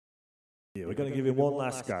We're going to give him one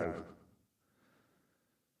last go.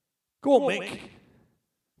 Go on, Mick.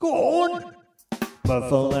 Go on. Mother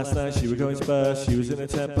phone last night, she was going to burst. She was in a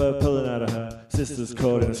temper, pulling out of her sister's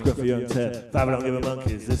cord in a scruffy young Ted. Father don't give a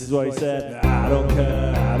monkeys, this is what he said. I don't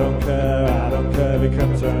care, I don't care, I don't care if he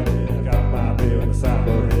comes round here. Got my beer on the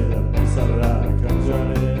sideboard here, let me sort it out. He comes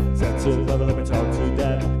round here. Said to mother, let me talk to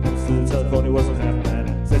dad. Comes to the telephone, he wasn't half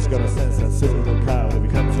mad. Said she got a sense that silly little cow. If he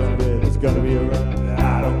comes round here, there's gonna be a run.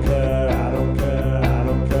 I don't care, I don't care, I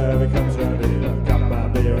don't care if he comes round here. Got my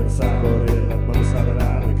beer on the sideboard here, let me sort it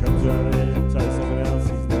out. He comes round here. Tell you something else,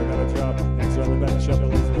 he's never got a job. Next on the bench, up at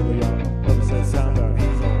least middle yard. Mother says, sound out,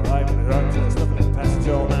 he's alright, but it's wrong to the stuff in the passage,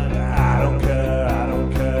 old man. I don't care, I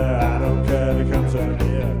don't care, I don't care if he comes round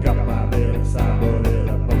here. I've got my beer on the sideboard here,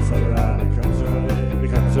 let me sort it out. He comes round here, he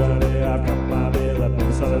comes round here. I've got my beer, let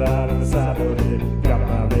me sort it out on the sideboard here. Got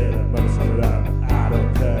my beer, let me sort it out. I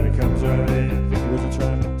don't care if he comes round here. Think he was a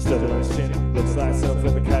tramp, stood on his chin. Looks like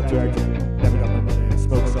something the cat dragged in. Never got my money,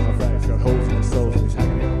 smokes on my frags, got holes in his soles, and he's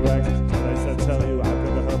hanging on rags. I tell you, I've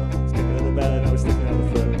got the hump. Sticking in the bed, I was sticking out the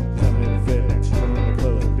foot. Something in the fit, next she's running in the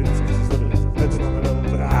clothes. Didn't see she's living, I'm pitching on the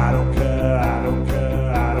nose. But I don't care, I don't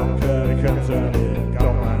care, I don't care. He comes round here,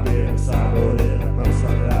 got my beer, the sideboard here. I'm gonna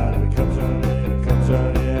sort it out. He comes round here, he comes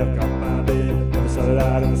round here. I've got my beer, I'm gonna sort it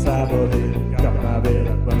out on the sideboard here. Got my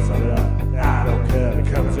beer, I'm gonna sort it out. I don't care,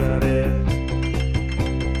 he comes round here.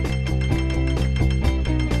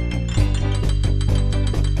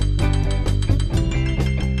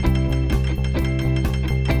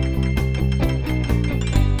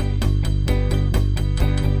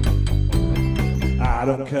 I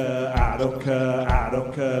don't care, I don't care, I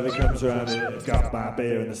don't care if he comes round here. Got my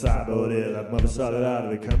beer in the sideboard here. Let mother sort it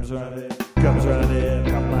out if he comes round here. Comes round here,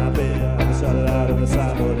 got my beer. Let me sort it out on the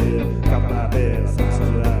sideboard here. Got my beer, let me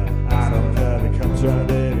sort it out. I don't care if he comes round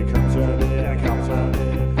here. He comes round here, he comes round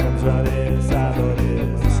here, he comes round here.